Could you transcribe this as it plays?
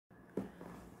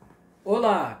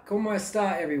Hola, ¿cómo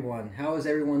está everyone? How is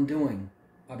everyone doing?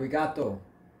 Obrigado.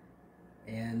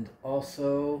 And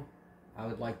also, I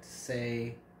would like to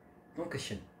say,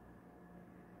 Dankeschön.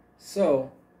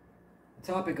 So,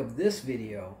 the topic of this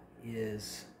video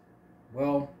is,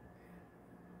 well,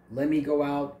 let me go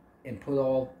out and put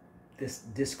all this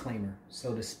disclaimer,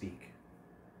 so to speak.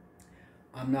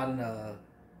 I'm not an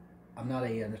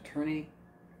attorney.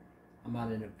 I'm not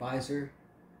an advisor.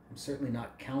 I'm certainly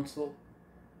not counsel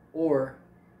or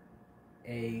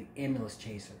a ambulance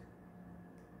chaser.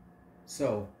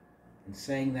 So, in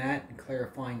saying that and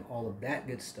clarifying all of that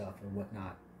good stuff and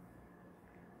whatnot,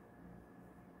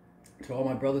 to all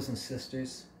my brothers and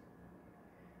sisters,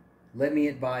 let me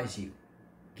advise you,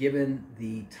 given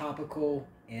the topical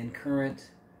and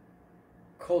current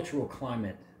cultural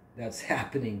climate that's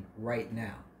happening right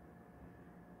now,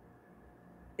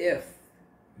 if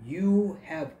you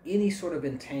have any sort of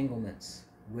entanglements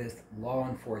with law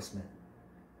enforcement,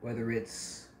 whether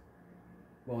it's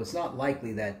not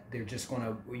likely that you're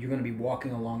going to be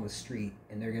walking along the street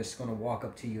and they're just going to walk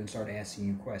up to you and start asking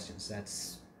you questions.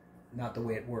 That's not the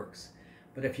way it works.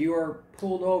 But if you are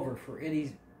pulled over for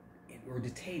any, or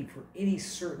detained for any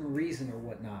certain reason or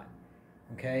whatnot,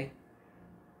 okay,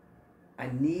 I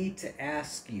need to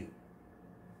ask you,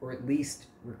 or at least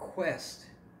request,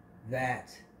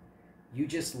 that you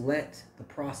just let the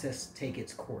process take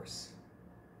its course.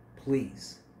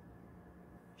 Please.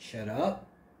 Shut up.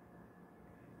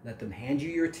 Let them hand you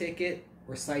your ticket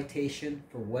or citation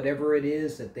for whatever it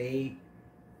is that they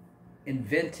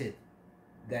invented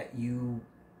that you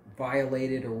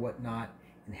violated or whatnot,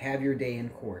 and have your day in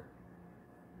court.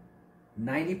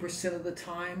 90% of the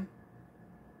time,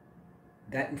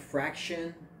 that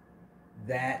infraction,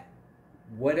 that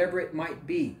whatever it might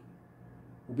be,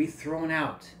 will be thrown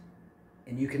out,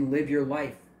 and you can live your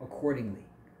life accordingly,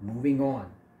 moving on,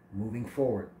 moving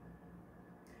forward.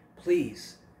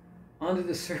 Please, under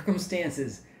the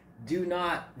circumstances, do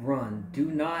not run, do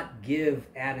not give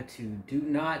attitude, do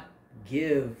not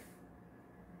give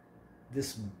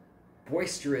this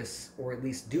boisterous, or at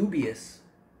least dubious,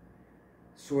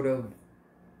 sort of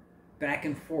back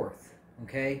and forth,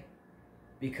 okay?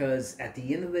 Because at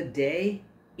the end of the day,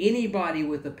 anybody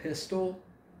with a pistol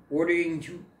ordering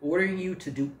you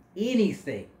to do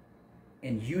anything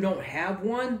and you don't have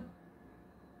one,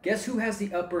 guess who has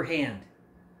the upper hand?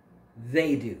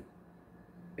 They do.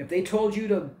 If they told you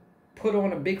to put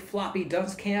on a big floppy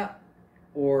dunce cap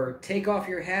or take off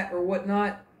your hat or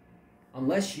whatnot,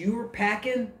 unless you were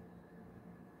packing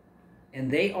and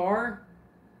they are,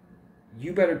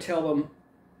 you better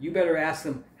ask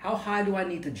them, how high do I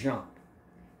need to jump?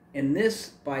 And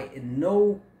this, in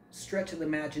no stretch of the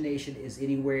imagination, is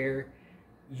anywhere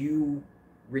you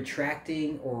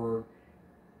retracting or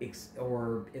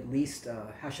at least,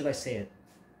 how should I say it,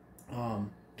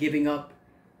 giving up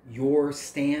your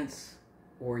stance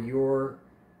or your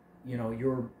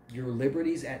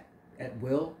liberties at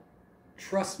will.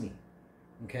 Trust me,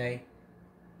 okay?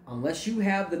 Unless you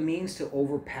have the means to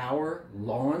overpower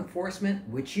law enforcement,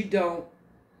 which you don't,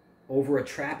 over a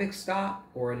traffic stop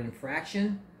or an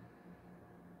infraction,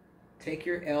 take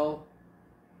your L,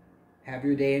 have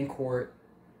your day in court,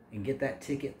 and get that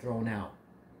ticket thrown out.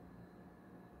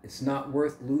 It's not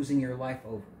worth losing your life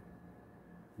over.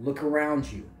 Look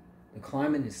around you. The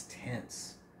climate is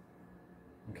tense.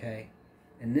 Okay?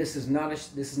 And this is not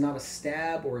a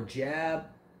stab or a jab,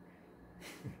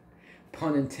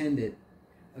 pun intended,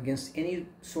 against any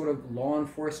sort of law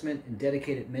enforcement and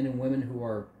dedicated men and women who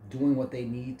are doing what they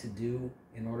need to do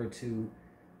in order to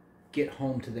get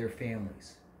home to their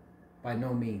families. By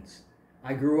no means.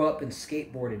 I grew up and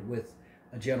skateboarded with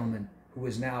a gentleman who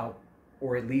is now,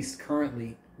 or at least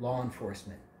currently, law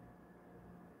enforcement.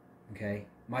 Okay?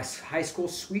 My high school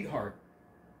sweetheart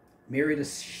married a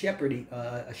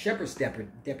shepherd's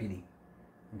deputy.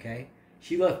 Okay?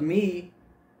 She left me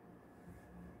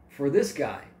for this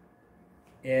guy.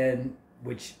 And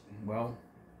which, well,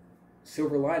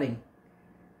 silver lining,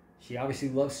 she obviously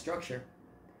loves structure.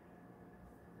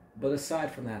 But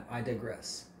aside from that, I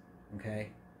digress. Okay?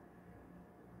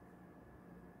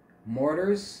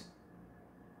 Martyrs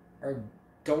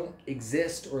don't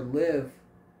exist or live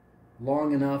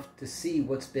long enough to see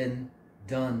what's been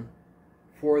done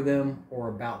for them or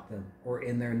about them or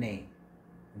in their name.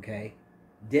 Okay?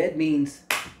 Dead means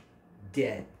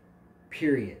dead.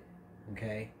 Period.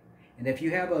 Okay? And if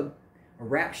you have a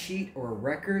rap sheet or a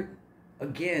record,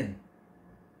 again,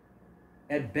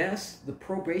 at best, the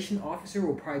probation officer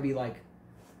will probably be like,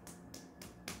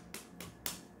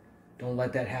 don't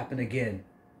let that happen again.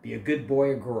 Be a good boy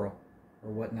or girl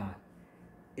or whatnot.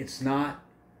 It's not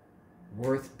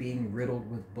worth being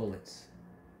riddled with bullets.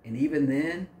 And even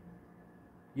then,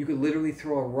 you could literally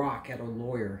throw a rock at a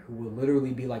lawyer who will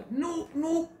literally be like, nope,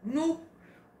 nope, nope,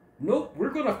 nope, we're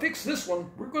going to fix this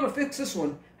one. We're going to fix this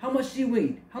one. How much do you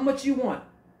need? How much do you want?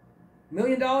 $1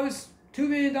 million? $2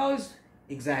 million?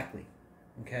 Exactly.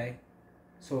 Okay?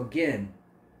 So again,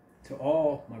 to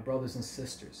all my brothers and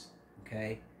sisters,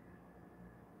 okay,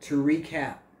 to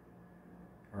recap,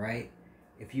 all right,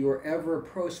 if you are ever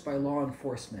approached by law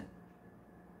enforcement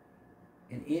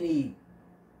in any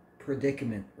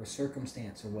predicament or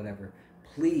circumstance or whatever,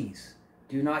 please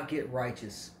do not get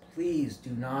righteous. Please do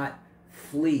not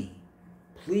flee.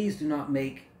 Please do not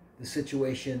make the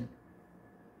situation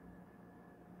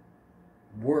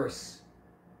worse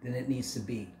than it needs to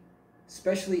be,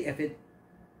 especially if it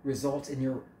results in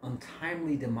your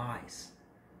untimely demise,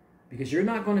 because you're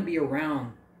not going to be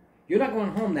around. You're not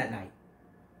going home that night,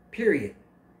 period.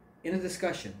 In a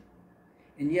discussion.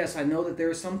 And yes, I know that there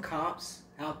are some cops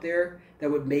out there that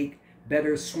would make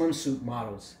better swimsuit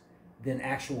models than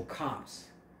actual cops,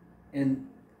 and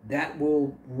that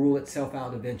will rule itself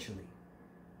out eventually.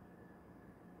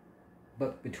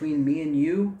 But between me and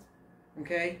you,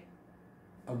 okay,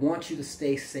 I want you to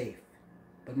stay safe.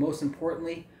 But most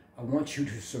importantly, I want you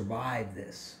to survive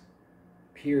this,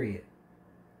 period.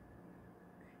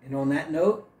 And on that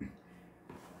note,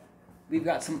 we've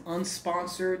got some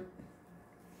unsponsored,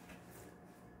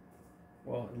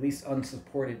 well, at least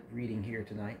unsupported reading here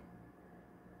tonight.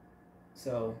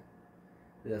 So,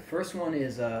 the first one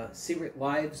is Secret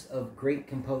Lives of Great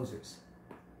Composers.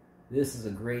 This is a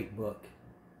great book.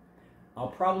 I'll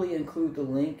probably include the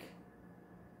link,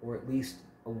 or at least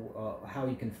how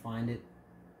you can find it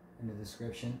in the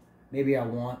description. Maybe I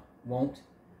won't,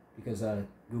 because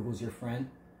Google's your friend.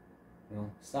 You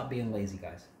know, stop being lazy,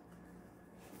 guys.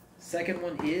 Second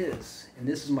one is, and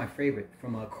this is my favorite,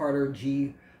 from Carter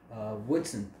G.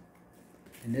 Woodson.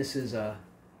 And this is the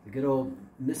good old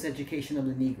Miseducation of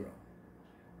the Negro.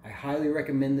 I highly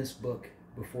recommend this book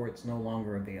before it's no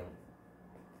longer available.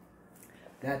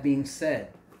 That being said,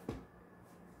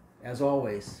 as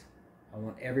always, I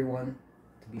want everyone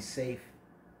to be safe,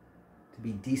 to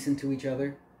be decent to each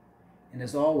other, and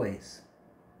as always,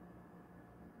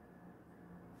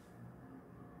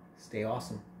 stay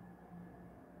awesome.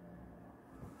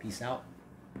 Peace out.